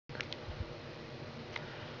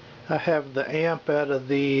I have the amp out of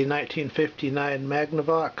the 1959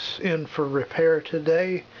 Magnavox in for repair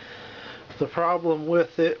today. The problem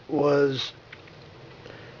with it was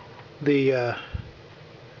the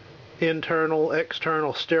internal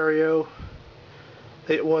external stereo.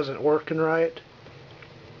 It wasn't working right.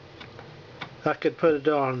 I could put it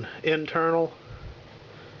on internal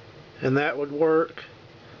and that would work,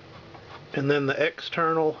 and then the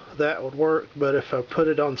external, that would work, but if I put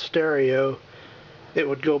it on stereo it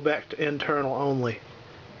would go back to internal only.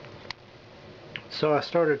 So I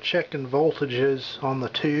started checking voltages on the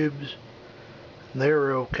tubes and they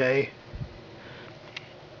were okay.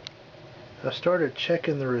 I started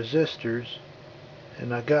checking the resistors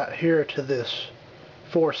and I got here to this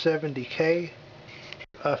 470K.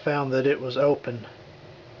 I found that it was open.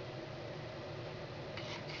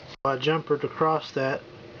 I jumpered across that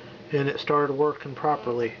and it started working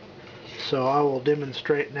properly. So I will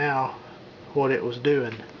demonstrate now what it was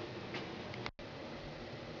doing.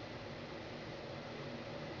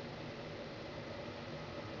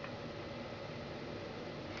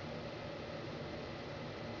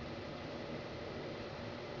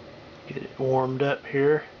 Get it warmed up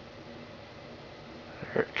here.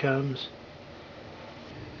 There it comes.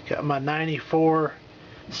 Got my 94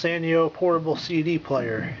 Sanyo portable CD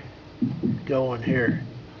player going here.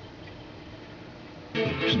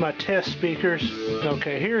 Here's my test speakers.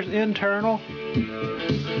 Okay, here's internal.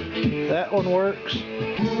 That one works.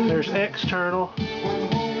 There's external.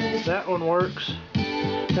 That one works.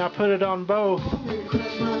 Now put it on both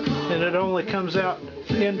and it only comes out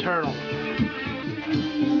internal.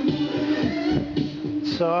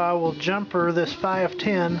 So I will jumper this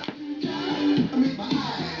 510.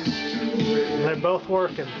 They're both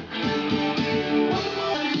working.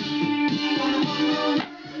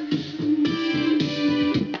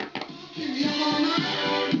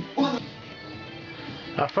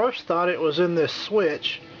 I first thought it was in this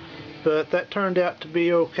switch, but that turned out to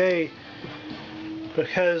be okay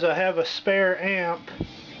because I have a spare amp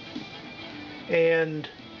and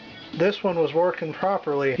this one was working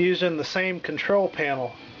properly using the same control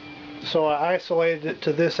panel. So I isolated it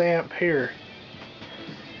to this amp here.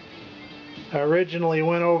 I originally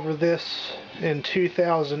went over this in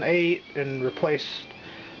 2008 and replaced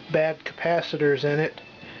bad capacitors in it,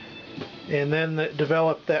 and then it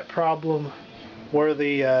developed that problem where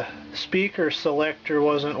the speaker selector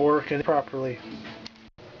wasn't working properly.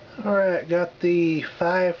 Alright, got the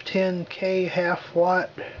 510K half watt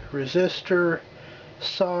resistor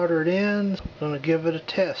soldered in. I'm going to give it a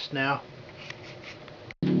test now.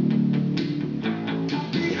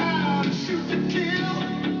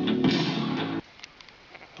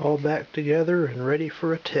 All back together and ready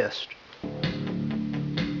for a test.